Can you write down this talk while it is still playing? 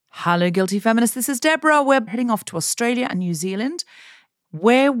Hello, Guilty Feminists. This is Deborah. We're heading off to Australia and New Zealand,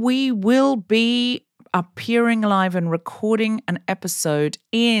 where we will be appearing live and recording an episode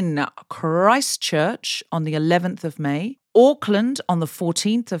in Christchurch on the 11th of May, Auckland on the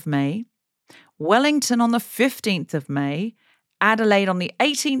 14th of May, Wellington on the 15th of May, Adelaide on the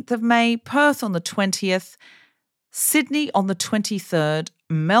 18th of May, Perth on the 20th, Sydney on the 23rd,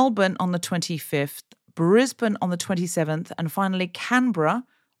 Melbourne on the 25th, Brisbane on the 27th, and finally Canberra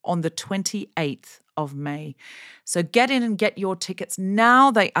on the 28th of May. So get in and get your tickets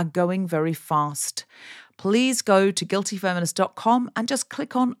now. They are going very fast. Please go to guiltyfeminist.com and just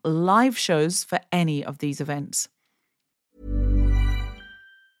click on live shows for any of these events.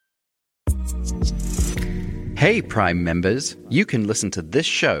 Hey, Prime members, you can listen to this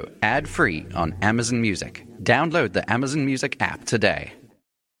show ad-free on Amazon Music. Download the Amazon Music app today.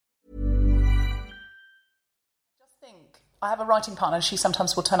 I have a writing partner, and she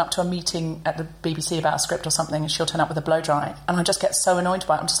sometimes will turn up to a meeting at the BBC about a script or something, and she'll turn up with a blow-dry, and I just get so annoyed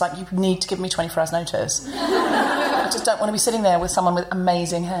by it. I'm just like, you need to give me 24 hours notice. I just don't want to be sitting there with someone with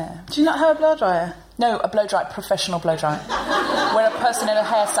amazing hair. Do you not have a blow-dryer? No, a blow-dry, professional blow-dry, where a person in a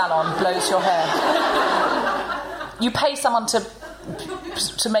hair salon blows your hair. You pay someone to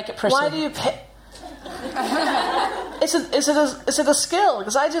make it pretty. Why do you pay? Is it a skill?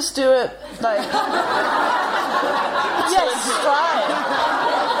 Because I just do it like. Yes, try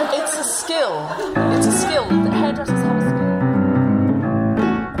it. It's a skill. It's a skill. The hairdressers have a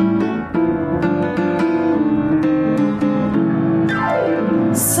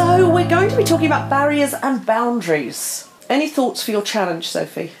skill. So we're going to be talking about barriers and boundaries. Any thoughts for your challenge,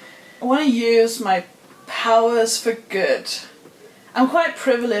 Sophie? I want to use my powers for good. I'm quite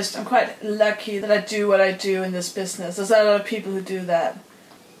privileged. I'm quite lucky that I do what I do in this business. There's a lot of people who do that.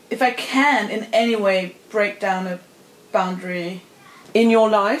 If I can, in any way, break down a boundary in your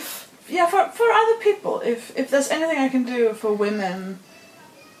life, for other people, if there's anything I can do for women,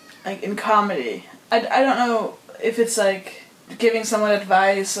 like in comedy, I don't know if it's like giving someone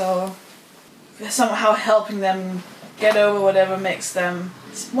advice or somehow helping them get over whatever makes them.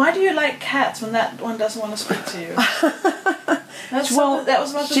 Why do you like cats when that one doesn't want to speak to you? That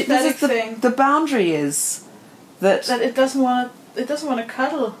was my pathetic thing. The boundary is that it doesn't want to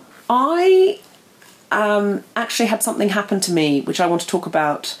cuddle. I actually had something happen to me which I want to talk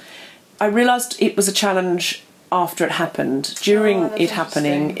about. I realised it was a challenge after it happened. During it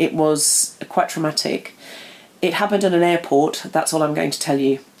happening, it was quite traumatic. It happened in an airport. That's all I'm going to tell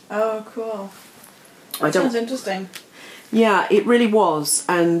you. Oh, cool. Sounds interesting. Yeah, it really was,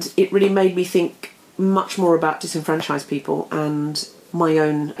 and it really made me think much more about disenfranchised people and my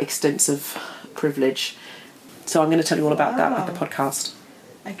own extensive privilege. So I'm going to tell you all about that at the podcast.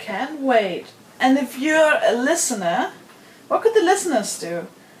 I can't wait. And if you're a listener, what could the listeners do?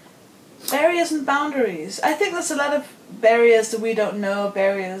 Barriers and boundaries. I think there's a lot of barriers that we don't know,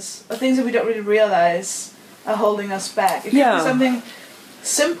 barriers, or things that we don't really realise are holding us back. It could be something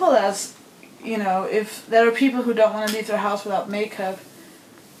simple as, if there are people who don't want to leave their house without makeup.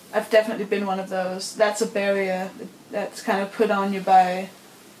 I've definitely been one of those. That's a barrier that's kind of put on you by,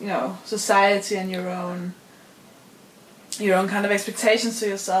 society and your own kind of expectations to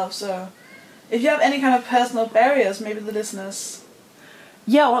yourself. So if you have any kind of personal barriers, maybe the listeners...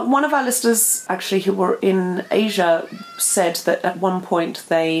 Yeah, one of our listeners, actually, who were in Asia, said that at one point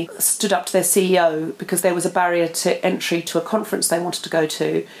they stood up to their CEO because there was a barrier to entry to a conference they wanted to go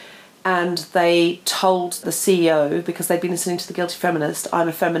to, and they told the CEO, because they'd been listening to The Guilty Feminist, I'm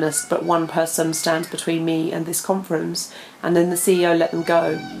a feminist, but one person stands between me and this conference, and then the CEO let them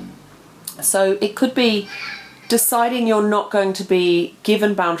go. So it could be deciding you're not going to be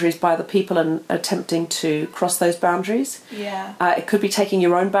given boundaries by the people and attempting to cross those boundaries. Yeah. It could be taking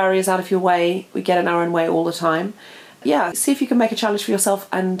your own barriers out of your way. We get in our own way all the time. Yeah, see if you can make a challenge for yourself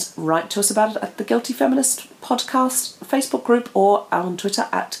and write to us about it at the Guilty Feminist podcast Facebook group or on Twitter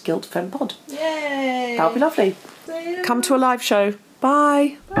at GuiltFemPod. Yay! That would be lovely. Come to a live show.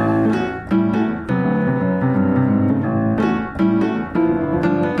 Bye.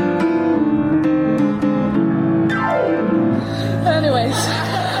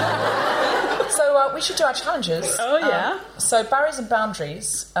 We should do our challenges. Oh, yeah. So, barriers and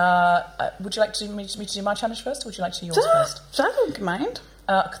boundaries. Would you like me to do my challenge first, or would you like to do yours first? I don't mind.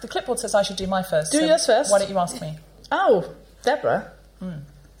 The clipboard says I should do mine first. Do yours first. Why don't you ask me? Oh, Deborah.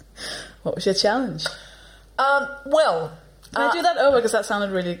 What was your challenge? Well... Can I do that over, because that sounded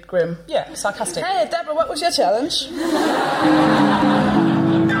really grim? Yeah, sarcastic. Hey, Deborah, what was your challenge?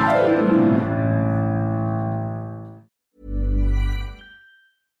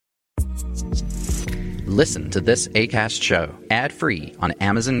 Listen to this Acast show ad-free on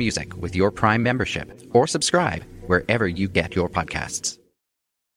Amazon Music with your Prime membership, or subscribe wherever you get your podcasts.